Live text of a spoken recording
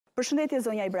Përshëndetje,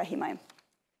 zonja Ibrahimaj.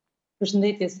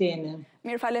 Përshëndetje, si jeni.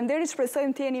 Mirë, faleminderit,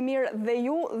 shpresojmë të jeni mirë dhe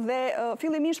ju, dhe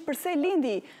fillimisht pse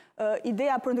lindi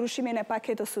ideja për ndryshimin e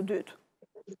paketës së dytë?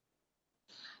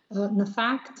 Në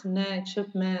fakt, ne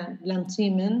qëp me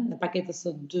lancimin e paketës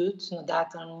së dytë në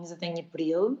datën 21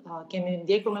 prill, kemi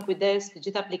ndjekur me kujdes të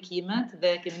gjitha aplikimet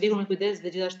dhe kemi ndjekur me kujdes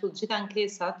dhe gjithashtu të gjitha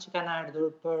ankesat që kanë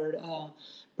ardhur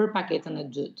për paketën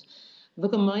e dytë.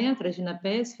 VKM-ja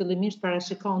 305 fillimisht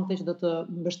parashikonte që do të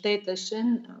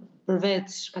mbështeteshin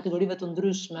përveç kategorive të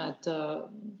ndryshme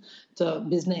të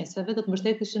bizneseve, do të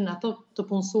mbështeteshin ato të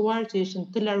punësuar që ishin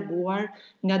të larguar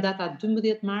nga data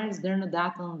 12 mars deri në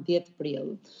datën 10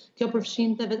 prill. Kjo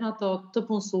përfshinte vetëm ato të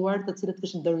punësuar të cilët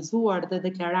kishin dorëzuar dhe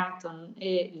deklaratën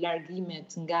e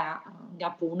largimit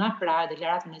nga puna, pra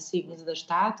deklaratën e SIG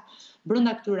 27,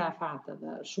 brenda këtyre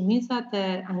afateve. Shumicat e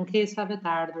ankesave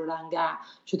të ardhura nga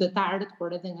qytetarët,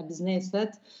 por edhe nga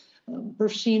bizneset,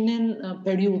 përfshinin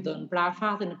periudhën, pra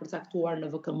afatin e përcaktuar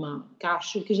në VKM.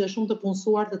 Kishte shumë të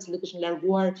punësuar të cilët ishin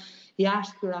larguar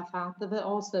jashtë këtyre afateve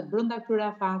ose brenda këtyre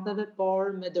afateve,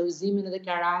 por me dorëzimin e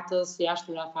deklaratës jashtë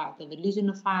këtyre afateve. Ligji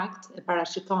në fakt e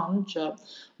parashikon që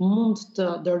mund të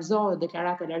dorëzohet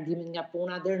deklarata e largimit nga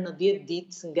puna deri në 10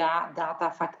 ditë nga data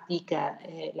faktike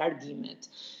e largimit.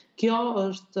 Kjo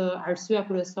është arsyeja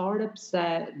kryesore pse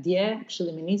dje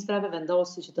Këshilli i Ministrave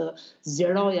vendosi që të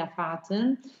zgjerojë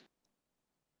afatin.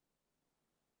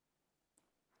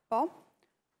 Po.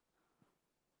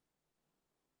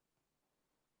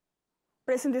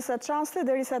 Presim disa çaste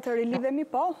derisa të rilidhemi,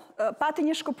 po. Pati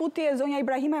një shkëputje, zonja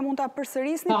Ibrahimaj, mund ta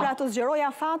përsërisni, pra të zgjerojë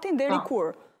afatin deri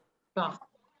kur? Po.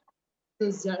 Të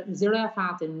zgjerojë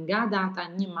afatin nga data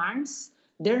 1 mars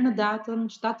deri në datën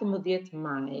 17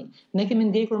 maj. Ne kemi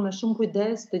ndjekur me shumë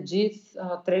kujdes të gjithë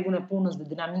tregun e punës dhe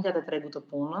dinamikat e tregut të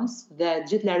punës dhe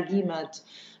gjithë largimet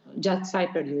gjatë kësaj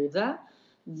periudhe.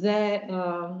 Dhe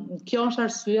kjo është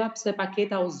arsyeja pse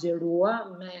paketa u zgjerua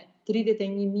me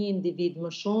 31.000 individ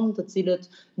më shumë, të cilët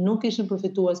nuk ishin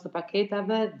përfitues të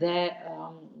paketave dhe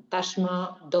tashmë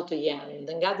do të jenë.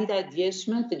 Dhe nga dita e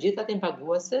djeshme, të gjithë ato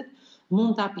paguesit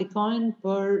mund të aplikojnë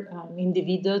për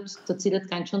individët të cilët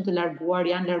kanë qenë të larguar,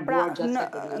 janë larguar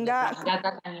gjatë nga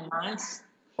data 1 mars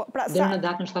deri në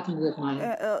datën 17 maj.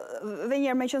 Dhe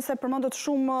njerë, meqense përmendet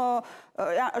shumë,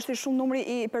 është shumë numri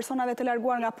i personave të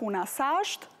larguar nga puna. Sa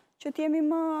është që të jemi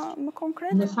më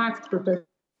konkret? Në fakt,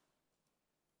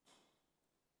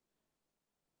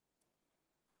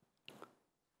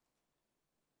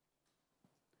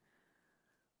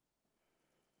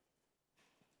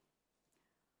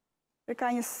 ka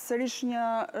sërish një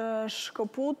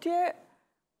shkëputje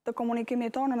të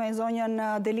komunikimit tonë me zonjën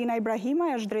Delina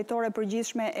Ibrahimaj, është drejtore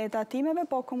përgjithshme e tatimeve,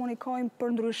 po komunikojmë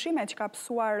për ndryshimet që ka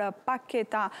pësuar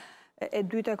paketa e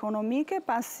dytë ekonomike,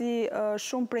 pasi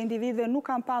shumë për individëve nuk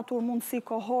kanë patur mundësi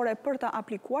kohore për të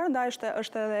aplikuar, ndaj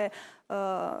është edhe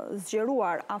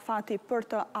zgjeruar afati për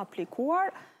të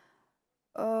aplikuar.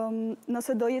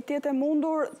 Nëse do jetë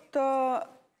mundur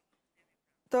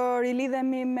të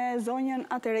rilidhemi me zonjën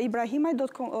atëre Ibrahimaj,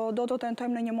 do të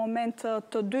tentojmë në një moment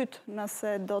të dytë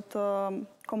nëse do të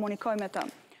komunikojmë me të.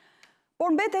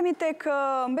 Por mbetemi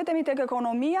tek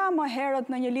ekonomia, më herët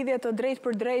në një lidhje të drejt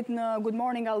për drejt në Good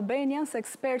Morning Albania, se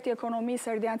eksperti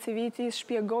ekonomisë Erdian Civitis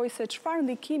shpjegoi se çfarë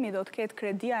ndikimi do të ketë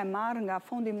kredia e marrë nga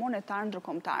Fondi Monetar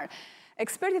Ndërkombëtar.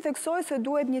 Eksperti theksoi se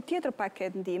duhet një tjetër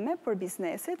paket ndihme për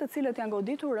bizneset, të cilët janë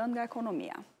goditur rënd nga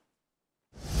ekonomia.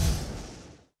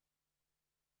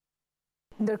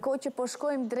 Ndërkohë që po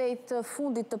shkojmë drejt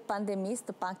fundit të pandemisë,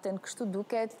 të paktën kështu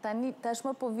duket,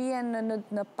 tashmë po vjen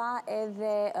në pa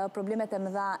edhe problemet e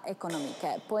mëdha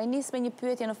ekonomike. Po e nis me një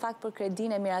pyetje në fakt për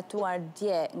kredinë e miratuar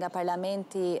dje nga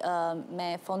Parlamenti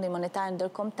me Fondin Monetar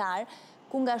Ndërkombëtar,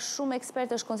 ku nga shumë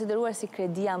ekspertë është konsideruar si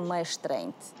kredia më e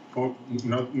shtrenjtë. Po,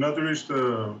 natyrisht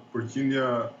përqindja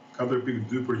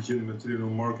 4.2% me cilin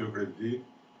u mor kjo kredi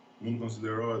mund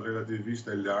konsiderohet relativisht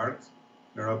e lartë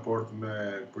në raport me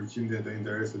përqindjet e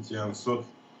interesit që janë sot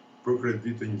për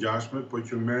kredit të ngjashme, po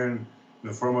që merren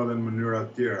në forma dhe në mënyra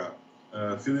të tjera.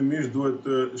 Fillimisht duhet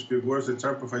të shpjeguar se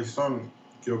çfarë përfaqëson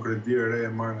kjo kredi e re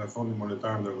e marrë nga Fondi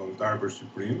Monetar Ndërkombëtar për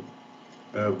Shqipërinë.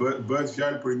 Bëhet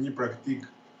fjalë për një praktik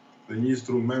dhe një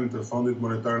instrument të Fondit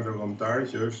Monetar Ndërkombëtar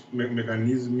që është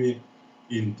mekanizmi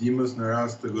i ndihmës në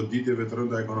rast të goditjeve të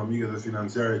rënda ekonomike dhe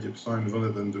financiare që pësojnë në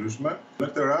vendet e ndryshme.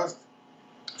 Në këtë rast,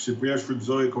 Shqipëria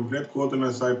shfrytëzoi komplet kuotën e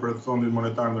saj për Fondin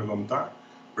Monetar Ndërkombëtar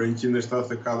për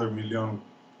 174 milion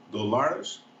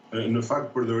dollarësh. Në fakt,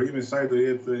 përdorimi i saj do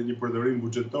jetë një përdorim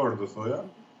buxhetor, do thoja,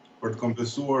 për të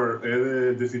kompensuar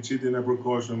edhe deficitin e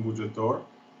përkohshëm buxhetor,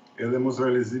 edhe mos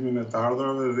realizimin e të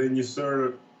ardhurave dhe një sër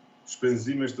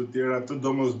shpenzimesh të tjera të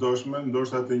domosdoshme,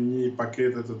 ndoshta të një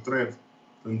pakete të tretë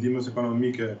të ndihmës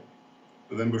ekonomike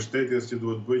dhe mbështetjes që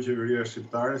duhet bëjë qeveria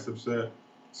shqiptare, sepse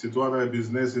situata e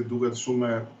biznesit duket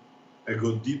shumë e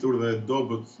goditur dhe e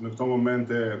dobët në këto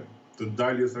momente të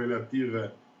daljes relative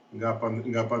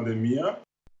nga pandemia.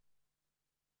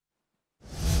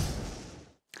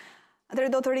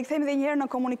 Atëherë do të rikthejmë edhe një herë në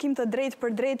komunikim të drejtë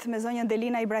për drejtë me zonjën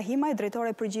Delina Ibrahimaj,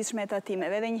 drejtore e përgjithshme e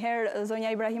tatimeve. Edhe një herë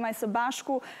zonja Ibrahimaj së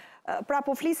bashku. Pra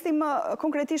po flisnim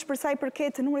konkretisht për sa i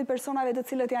përket numrit personave të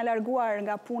cilët janë larguar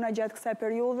nga puna gjatë kësaj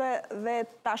periudhe dhe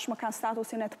tashmë kanë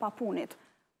statusin e të papunit.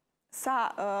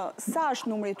 Sa është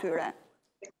numri i tyre?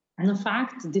 Në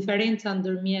fakt, diferenca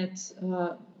ndërmjet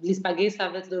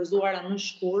lispagesave të dorëzuara në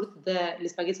shkurt dhe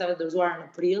lispagesave të dorëzuara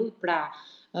në prill, pra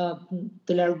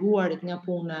të larguarit nga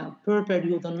puna për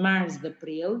periudhën mars dhe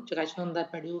prill, që ka qenë dhe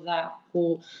periudha ku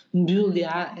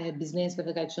mbyllja e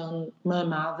bizneseve ka qenë më e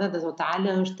madhe dhe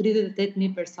totale është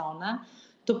 38.000 persona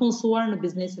të punësuar në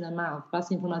biznesin e madh. Pas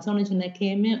informacionit që ne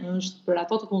kemi është për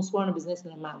ato të punësuar në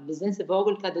biznesin e madh. Biznesi i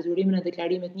vogël ka detyrimin e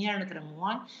deklarimit një herë në 3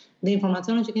 muaj dhe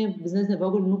informacionin që kemi për biznesin e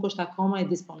vogël nuk është akoma i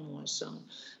disponueshëm.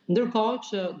 Ndërkohë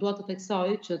që dua të theksoj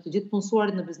që të gjithë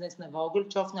punësuarit në biznesin e vogël,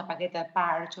 qoftë nga paketa e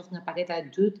parë, qoftë nga paketa e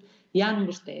dytë, janë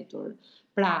mbështetur.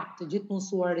 Pra, të gjithë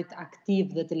punësuarit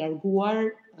aktiv dhe të larguar,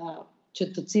 që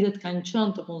të cilët kanë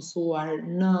qenë të punësuar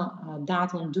në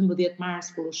datën 12 mars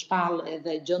kur u shpall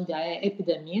edhe gjendja e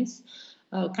epidemisë,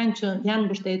 janë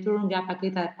mbështetur nga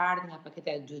paketa e parë dhe nga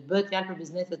paketa e dytë. Bëhet fjalë për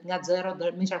bizneset nga 0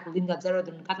 me qarkullim nga 0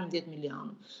 deri në 14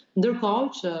 milion.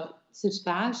 Ndërkohë që siç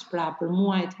thash, pra për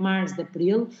muajt mars dhe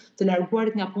prill, të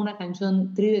larguarit nga puna kanë qenë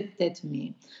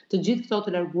 38.000. Të gjithë këto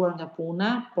të larguar nga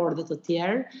puna, por dhe të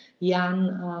tjerë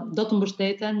do të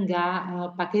mbështeten nga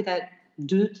paketa e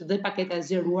dytë dhe paketa e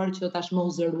zgjeruar që tashmë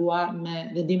u zgjerua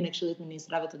me vendimin e Këshillit të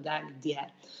Ministrave të dalë dje.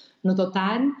 Në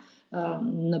total,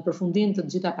 në përfundim të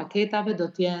gjitha paketave do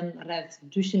të jenë rreth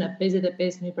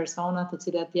 255.000 persona të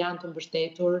cilat janë të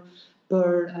mbështetur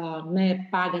me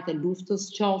pagat e luftës,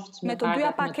 qoftë me të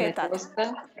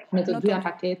dyja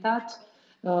paketat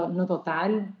në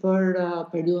total për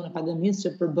periudhën e pandemisë, që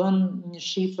përbën një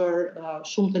shifër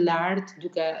shumë të lartë,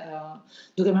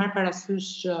 duke marrë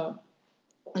parasysh që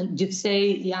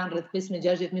gjithsej janë rreth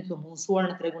 560.000 të punësuar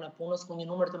në tregun e punës, ku një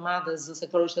numër të madh zë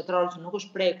sektori shtetëror që nuk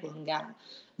është prekur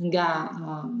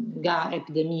nga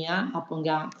epidemia apo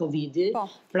nga Covidi.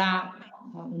 Pra,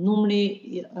 numri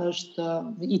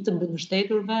i të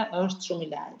mbështeturve është shumë i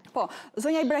lartë. Po,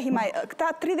 zonja Ibrahimaj,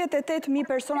 këta 38.000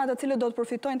 persona të cilët do të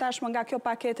përfitojnë tashmë nga kjo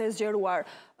pakete e zgjeruar,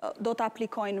 do të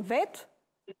aplikojnë vetë?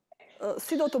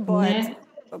 Si do të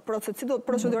bëhet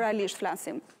proceduralisht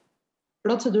flasim?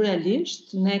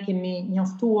 Proceduralisht, ne kemi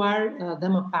njoftuar dhe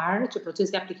më parë që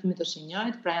procesi i aplikimit është i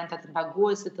njëjtë, pra janë tatim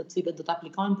paguesit të cilët do të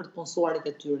aplikojnë për të punësuarit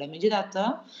e tyre. Megjithatë,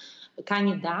 ka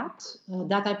një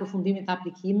data e përfundimit të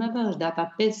aplikimeve është data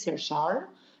 5 qershor.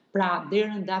 Pra,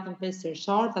 deri në datën 5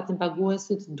 qershor, tatim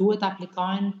paguesit duhet të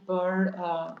aplikojnë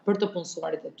për të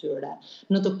punësuarit e tyre.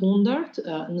 Në të kundërt,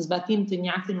 në zbatim të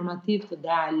një akti normativ të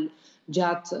dalë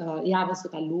gjatë javës së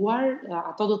kaluar,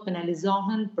 ato do të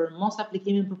penalizohen për mos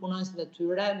aplikimin për punonjësit e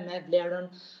tyre me vlerën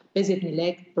 50.000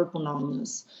 lekë për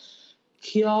punonjës.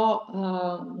 Kjo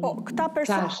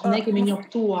ne kemi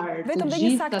njoftuar të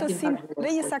gjithë tatim paguesit.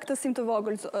 Dhe një saktësim të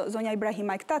vogël, zonja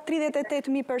Ibrahimaj, këta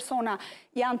 38.000 persona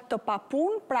janë të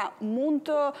papunë, pra mund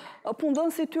të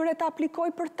punëdhënësi i tyre të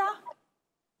aplikojë për ta?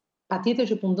 Patjetër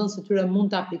që punëdhënësit e tyre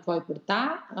mund të aplikojë për ta,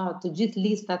 të gjithë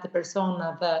listat e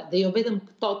personave, dhe jo vetëm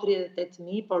këto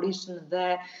 38.000, por ishin dhe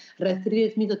rreth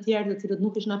 30.000 të tjerë të cilët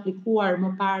nuk ishin aplikuar më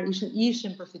parë,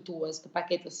 ishin përfitues të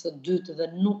paketës së dytë dhe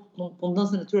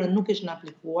punëdhënësit e tyre nuk ishin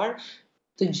aplikuar.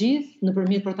 Të gjithë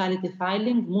nëpërmjet portalit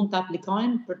e-filing mund të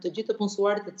aplikojnë për të gjithë të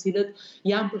punësuarit të cilët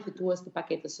janë përfitues të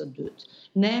paketës së dytë.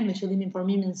 Ne, me qëllim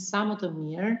informimin sa më të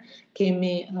mirë,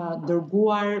 kemi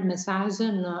dërguar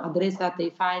mesazhe në adresat e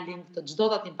e-filing të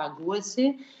çdo tatim paguesi,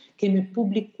 kemi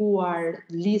publikuar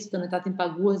listën e tatim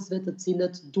paguesve të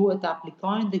cilët duhet të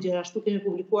aplikojnë dhe gjithashtu kemi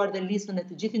publikuar dhe listën e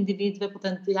të gjithë individëve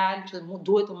potencial që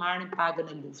duhet të marrin pagën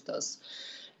e luftës.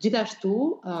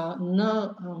 Gjithashtu, në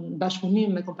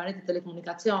bashkëpunim me kompanitë e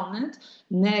telekomunikacionit,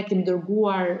 ne kemi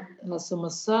dërguar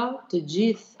SMS të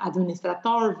gjithë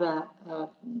administratorëve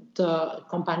të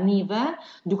kompanive,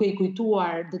 duke i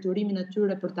kujtuar detyrimin e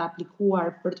tyre për të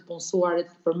aplikuar për të punësuarit,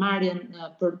 për marrjen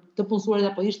për të punësuarit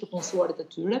apo ish të punësuarit e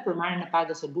tyre, për marrjen e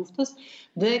pagës së luftës,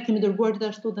 dhe kemi dërguar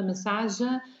gjithashtu dhe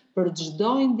mesazhe për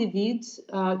çdo individ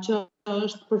që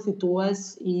është përfitues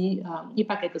i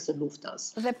paketës së luftës.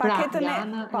 Dhe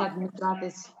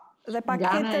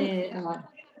paketën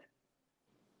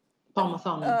Po, më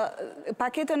thonë.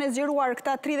 Paketën e zgjeruar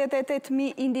këta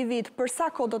 38.000 individ, për sa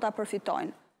kohë do ta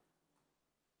përfitojnë?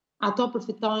 Ato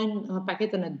përfitojnë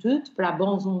paketën e dytë, pra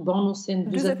bonusin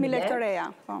 40.000 lekë të reja.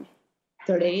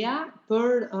 Të reja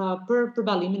për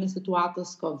përballimin e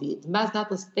situatës Covid. Mbas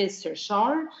datës 5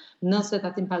 qershor, nëse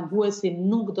tatim paguesi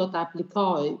nuk do të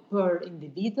aplikojë për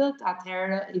individët,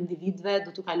 atëherë individëve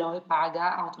do të kalojë paga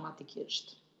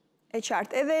automatikisht. E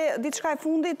qartë. Edhe diçka e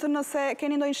fundit, nëse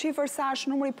keni ndonjë shifër sa është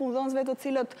numri i punëdhënësve të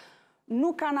cilët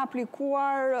nuk kanë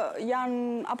aplikuar,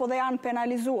 apo dhe janë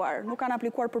penalizuar, nuk kanë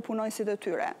aplikuar për punonjësit e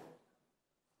tyre?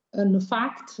 Në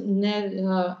fakt, ne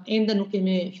ende nuk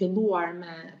kemi filluar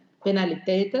me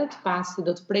penalitetet, pasi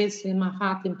do të presim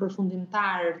afatin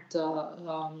përfundimtar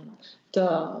të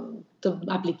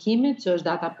aplikimit, që është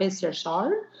data 5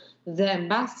 qershor, dhe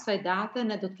mbas kësaj date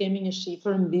ne do të kemi një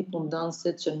shifër mbi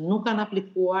punëdhënësit që nuk kanë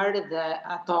aplikuar dhe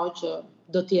ato që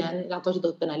do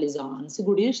të penalizohen.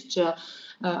 Sigurisht që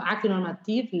akti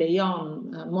normativ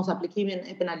lejon mos aplikimin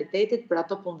e penalitetit për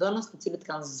ato punëdhënës të cilët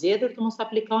kanë zgjedhur të mos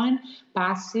aplikojnë,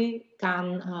 pasi i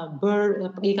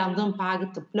kanë dhënë pagë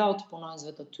të plotë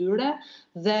punonjësve të tyre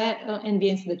dhe e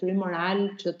ndjejnë si detyrim moral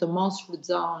që të mos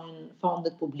shfrytëzojnë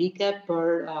fondet publike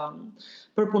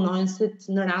për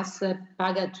punonjësit në rast se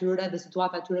paga e tyre dhe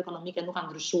situata e tyre ekonomike nuk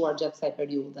kanë ndryshuar gjatë kësaj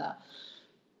periudhe.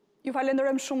 Ju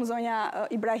falenderojmë shumë zonja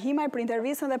Ibrahimaj për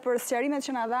intervistën dhe për sqarimet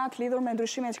që na dhat lidhur me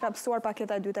ndryshimet që ka pësuar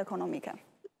paketa e dytë ekonomike.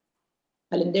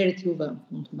 Faleminderit juve.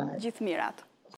 Gjithë mirat.